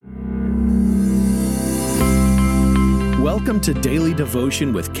Welcome to Daily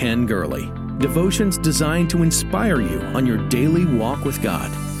Devotion with Ken Gurley. Devotions designed to inspire you on your daily walk with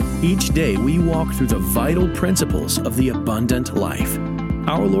God. Each day we walk through the vital principles of the abundant life.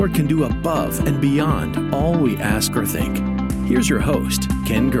 Our Lord can do above and beyond all we ask or think. Here's your host,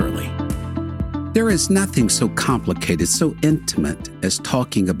 Ken Gurley. There is nothing so complicated, so intimate as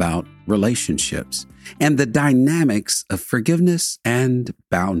talking about relationships and the dynamics of forgiveness and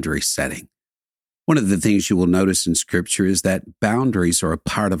boundary setting. One of the things you will notice in Scripture is that boundaries are a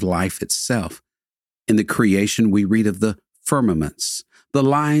part of life itself. In the creation, we read of the firmaments, the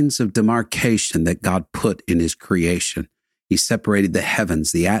lines of demarcation that God put in His creation. He separated the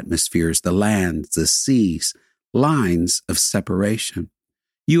heavens, the atmospheres, the lands, the seas, lines of separation.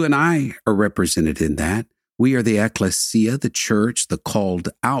 You and I are represented in that. We are the ecclesia, the church, the called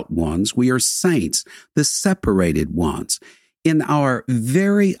out ones. We are saints, the separated ones. In our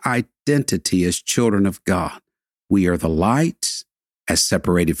very identity as children of God, we are the light, as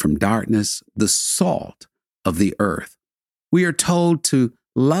separated from darkness, the salt of the earth. We are told to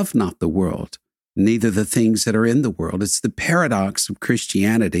love not the world, neither the things that are in the world. It's the paradox of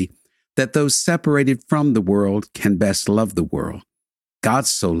Christianity that those separated from the world can best love the world. God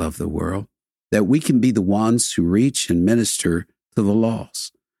so loved the world that we can be the ones who reach and minister to the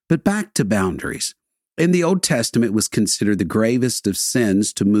lost. But back to boundaries. In the Old Testament, it was considered the gravest of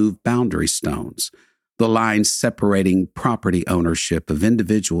sins to move boundary stones, the lines separating property ownership of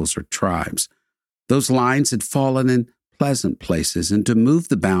individuals or tribes. Those lines had fallen in pleasant places, and to move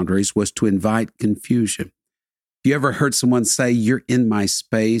the boundaries was to invite confusion. You ever heard someone say, "You're in my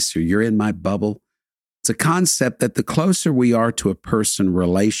space," or "You're in my bubble"? It's a concept that the closer we are to a person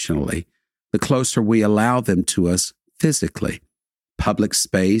relationally, the closer we allow them to us physically. Public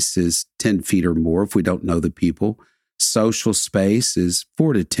space is 10 feet or more if we don't know the people. Social space is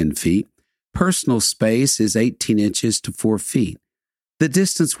 4 to 10 feet. Personal space is 18 inches to 4 feet. The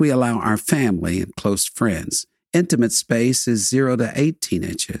distance we allow our family and close friends. Intimate space is 0 to 18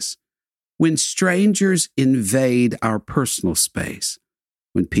 inches. When strangers invade our personal space,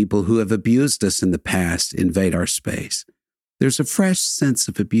 when people who have abused us in the past invade our space, there's a fresh sense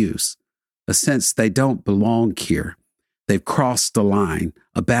of abuse, a sense they don't belong here. They've crossed a line,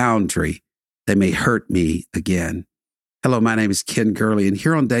 a boundary. They may hurt me again. Hello, my name is Ken Gurley, and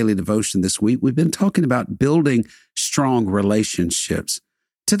here on Daily Devotion this week, we've been talking about building strong relationships.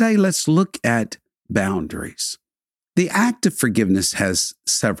 Today, let's look at boundaries. The act of forgiveness has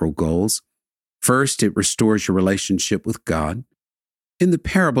several goals. First, it restores your relationship with God. In the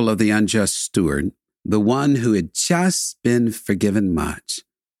parable of the unjust steward, the one who had just been forgiven much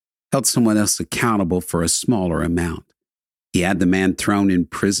held someone else accountable for a smaller amount. He had the man thrown in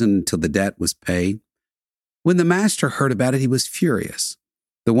prison until the debt was paid. When the master heard about it, he was furious.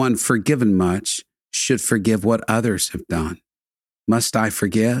 The one forgiven much should forgive what others have done. Must I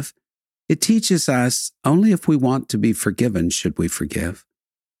forgive? It teaches us only if we want to be forgiven should we forgive.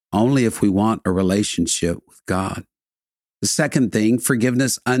 Only if we want a relationship with God. The second thing,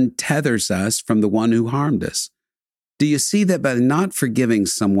 forgiveness untethers us from the one who harmed us. Do you see that by not forgiving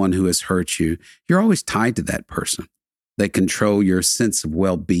someone who has hurt you, you're always tied to that person? They control your sense of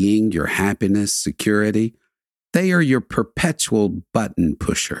well-being, your happiness, security. They are your perpetual button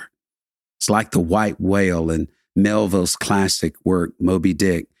pusher. It's like the white whale in Melville's classic work, Moby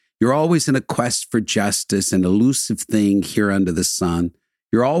Dick. You're always in a quest for justice, an elusive thing here under the sun.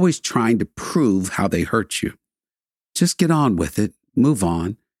 You're always trying to prove how they hurt you. Just get on with it, move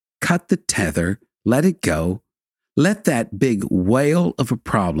on, cut the tether, let it go. Let that big whale of a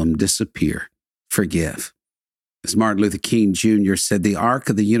problem disappear. Forgive. As Martin Luther King Jr. said, the arc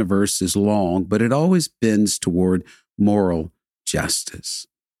of the universe is long, but it always bends toward moral justice.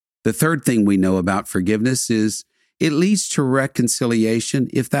 The third thing we know about forgiveness is it leads to reconciliation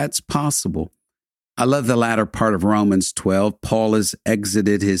if that's possible. I love the latter part of Romans 12. Paul has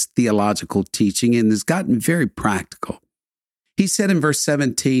exited his theological teaching and has gotten very practical. He said in verse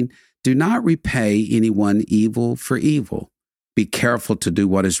 17, "Do not repay anyone evil for evil. Be careful to do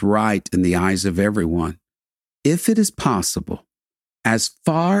what is right in the eyes of everyone. If it is possible, as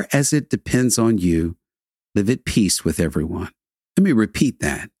far as it depends on you, live at peace with everyone." Let me repeat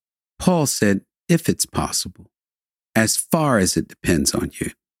that. Paul said, if it's possible, as far as it depends on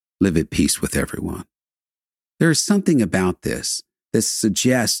you, live at peace with everyone. There is something about this that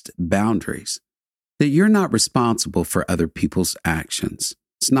suggests boundaries, that you're not responsible for other people's actions.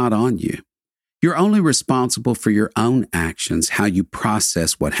 It's not on you. You're only responsible for your own actions, how you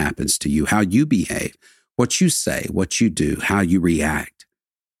process what happens to you, how you behave, what you say, what you do, how you react.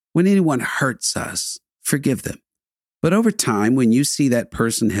 When anyone hurts us, forgive them. But over time, when you see that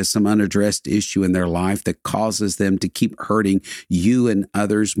person has some unaddressed issue in their life that causes them to keep hurting you and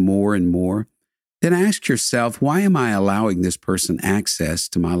others more and more, then ask yourself, why am I allowing this person access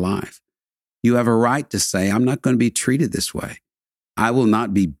to my life? You have a right to say, I'm not going to be treated this way. I will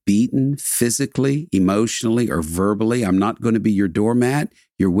not be beaten physically, emotionally, or verbally. I'm not going to be your doormat,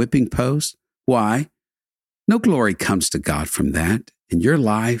 your whipping post. Why? No glory comes to God from that, and your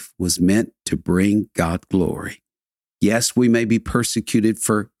life was meant to bring God glory. Yes, we may be persecuted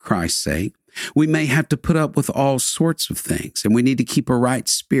for Christ's sake. We may have to put up with all sorts of things, and we need to keep a right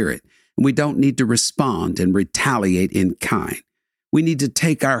spirit, and we don't need to respond and retaliate in kind. We need to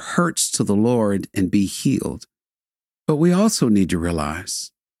take our hurts to the Lord and be healed. But we also need to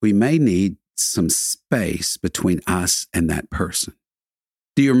realize we may need some space between us and that person.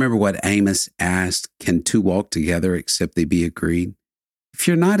 Do you remember what Amos asked? Can two walk together except they be agreed? If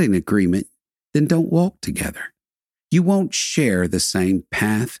you're not in agreement, then don't walk together. You won't share the same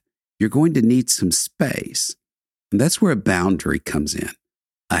path. You're going to need some space. And that's where a boundary comes in,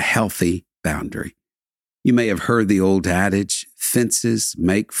 a healthy boundary. You may have heard the old adage, fences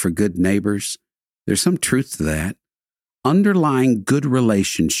make for good neighbors. There's some truth to that. Underlying good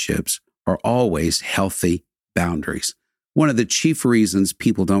relationships are always healthy boundaries. One of the chief reasons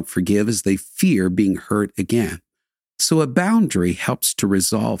people don't forgive is they fear being hurt again. So a boundary helps to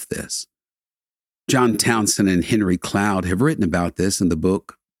resolve this. John Townsend and Henry Cloud have written about this in the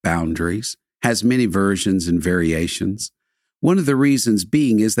book Boundaries, has many versions and variations. One of the reasons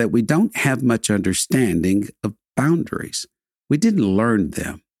being is that we don't have much understanding of boundaries. We didn't learn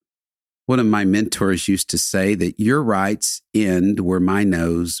them. One of my mentors used to say that your rights end where my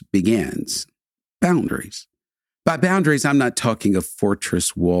nose begins. Boundaries. By boundaries, I'm not talking of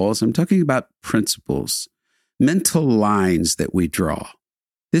fortress walls. I'm talking about principles, mental lines that we draw.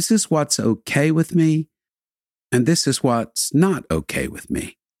 This is what's okay with me, and this is what's not okay with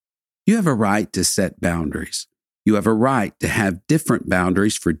me. You have a right to set boundaries. You have a right to have different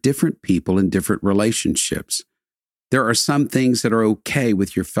boundaries for different people in different relationships. There are some things that are okay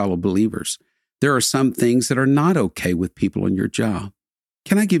with your fellow believers. There are some things that are not okay with people on your job.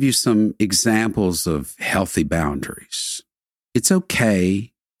 Can I give you some examples of healthy boundaries? It's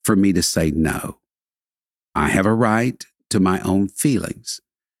okay for me to say no. I have a right to my own feelings.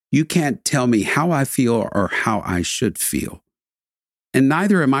 You can't tell me how I feel or how I should feel. And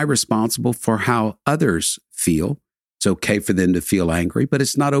neither am I responsible for how others feel. It's okay for them to feel angry, but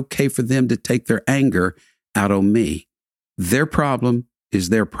it's not okay for them to take their anger out on me. Their problem is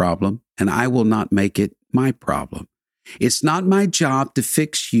their problem, and I will not make it my problem. It's not my job to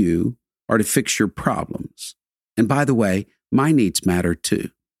fix you or to fix your problems. And by the way, my needs matter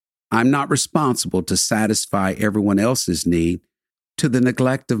too. I'm not responsible to satisfy everyone else's need to the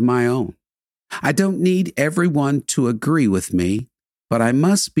neglect of my own. I don't need everyone to agree with me, but I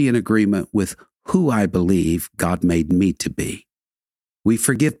must be in agreement with who I believe God made me to be. We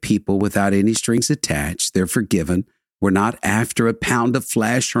forgive people without any strings attached. They're forgiven. We're not after a pound of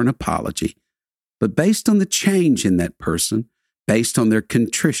flesh or an apology, but based on the change in that person, based on their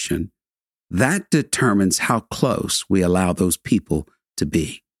contrition, that determines how close we allow those people to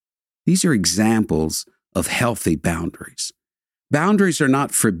be. These are examples of healthy boundaries. Boundaries are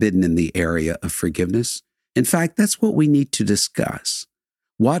not forbidden in the area of forgiveness. In fact, that's what we need to discuss.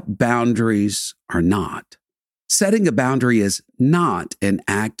 What boundaries are not. Setting a boundary is not an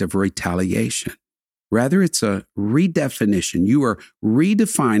act of retaliation. Rather, it's a redefinition. You are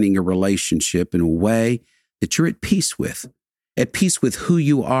redefining a relationship in a way that you're at peace with who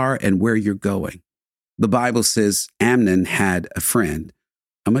you are and where you're going. The Bible says Amnon had a friend.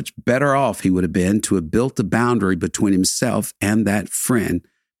 How much better off he would have been to have built a boundary between himself and that friend,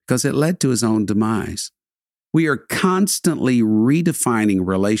 because it led to his own demise. We are constantly redefining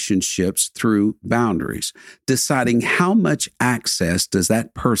relationships through boundaries, deciding how much access does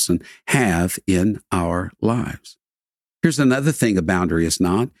that person have in our lives. Here's another thing a boundary is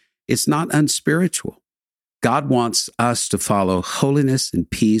not. It's not unspiritual. God wants us to follow holiness and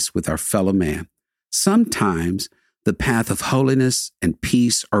peace with our fellow man. Sometimes the path of holiness and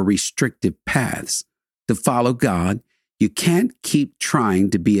peace are restrictive paths. To follow God, you can't keep trying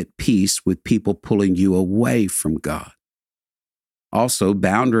to be at peace with people pulling you away from God. Also,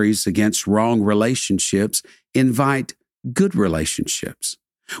 boundaries against wrong relationships invite good relationships.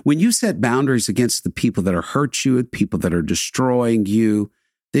 When you set boundaries against the people that are hurt you and people that are destroying you,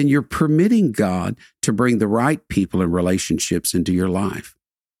 then you're permitting God to bring the right people and relationships into your life.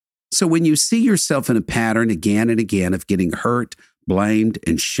 So when you see yourself in a pattern again and again of getting hurt, blamed,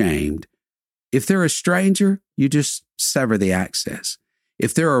 and shamed, if they're a stranger, you just sever the access.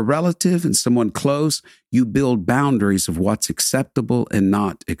 If they're a relative and someone close, you build boundaries of what's acceptable and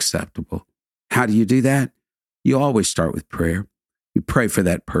not acceptable. How do you do that? You always start with prayer. You pray for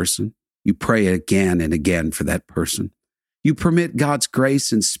that person. You pray again and again for that person. You permit God's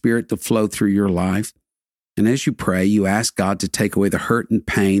grace and Spirit to flow through your life. And as you pray, you ask God to take away the hurt and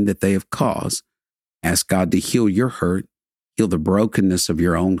pain that they have caused. Ask God to heal your hurt, heal the brokenness of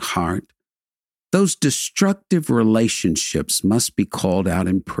your own heart. Those destructive relationships must be called out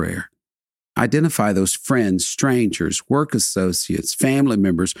in prayer. Identify those friends, strangers, work associates, family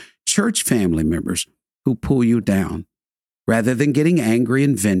members, church family members who pull you down. Rather than getting angry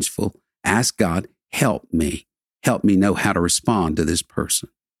and vengeful, ask God, help me. Help me know how to respond to this person.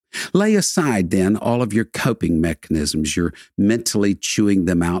 Lay aside then all of your coping mechanisms, your mentally chewing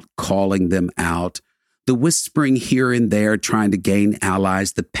them out, calling them out, the whispering here and there, trying to gain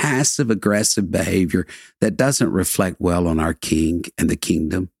allies, the passive-aggressive behavior that doesn't reflect well on our King and the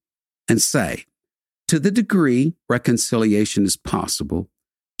kingdom. And say, to the degree reconciliation is possible,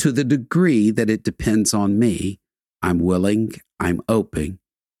 to the degree that it depends on me, I'm willing, I'm open.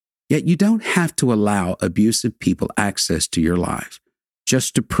 Yet you don't have to allow abusive people access to your life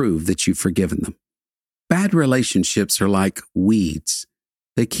just to prove that you've forgiven them. Bad relationships are like weeds.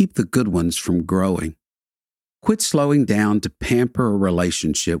 They keep the good ones from growing. Quit slowing down to pamper a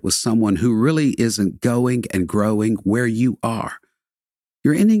relationship with someone who really isn't going and growing where you are.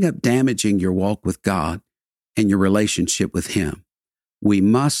 You're ending up damaging your walk with God and your relationship with Him. We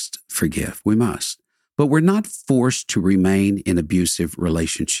must forgive. We must. But we're not forced to remain in abusive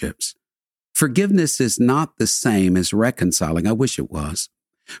relationships. Forgiveness is not the same as reconciling. I wish it was.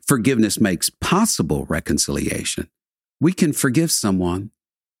 Forgiveness makes possible reconciliation. We can forgive someone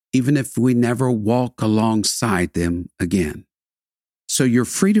even if we never walk alongside them again. So you're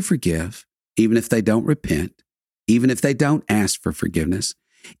free to forgive, even if they don't repent, even if they don't ask for forgiveness,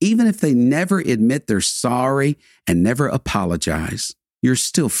 even if they never admit they're sorry and never apologize, you're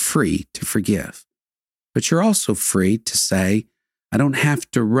still free to forgive. But you're also free to say, I don't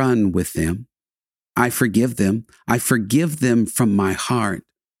have to run with them. I forgive them. I forgive them from my heart,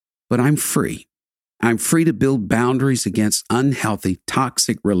 but I'm free. I'm free to build boundaries against unhealthy,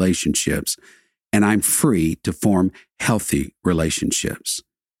 toxic relationships, and I'm free to form healthy relationships.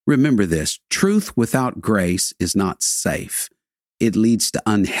 Remember this, truth without grace is not safe. It leads to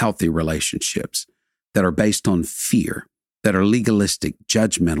unhealthy relationships that are based on fear, that are legalistic,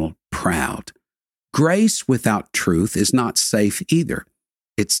 judgmental, proud. Grace without truth is not safe either.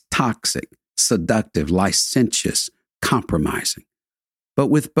 It's toxic, seductive, licentious, compromising. But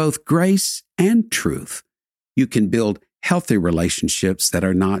with both grace and truth, you can build healthy relationships that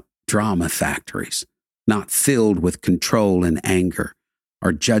are not drama factories, not filled with control and anger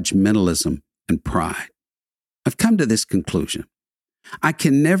or judgmentalism and pride. I've come to this conclusion. I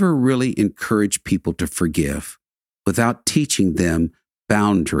can never really encourage people to forgive without teaching them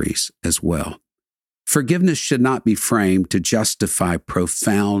boundaries as well. Forgiveness should not be framed to justify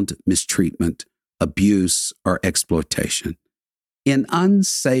profound mistreatment, abuse, or exploitation. In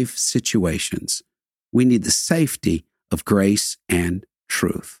unsafe situations, we need the safety of grace and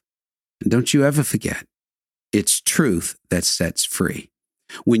truth. And don't you ever forget, it's truth that sets free.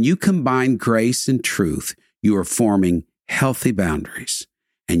 When you combine grace and truth, you are forming healthy boundaries,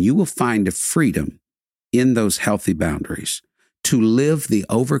 and you will find a freedom in those healthy boundaries to live the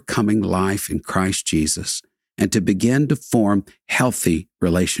overcoming life in Christ Jesus and to begin to form healthy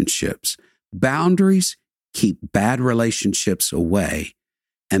relationships. Boundaries keep bad relationships away,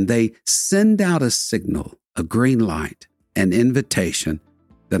 and they send out a signal, a green light, an invitation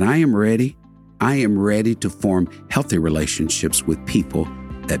that I am ready to form healthy relationships with people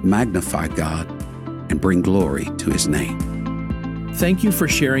that magnify God and bring glory to His name. Thank you for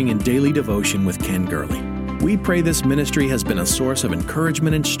sharing in Daily Devotion with Ken Gurley. We pray this ministry has been a source of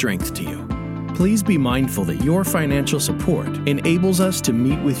encouragement and strength to you. Please be mindful that your financial support enables us to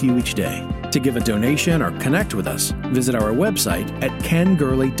meet with you each day. To give a donation or connect with us, visit our website at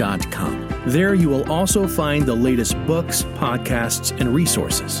kengurley.com. There you will also find the latest books, podcasts, and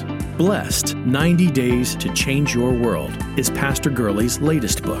resources. Blessed 90 Days to Change Your World is Pastor Gurley's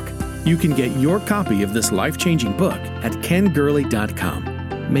latest book. You can get your copy of this life-changing book at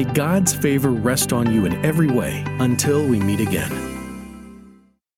kengurley.com. May God's favor rest on you in every way until we meet again.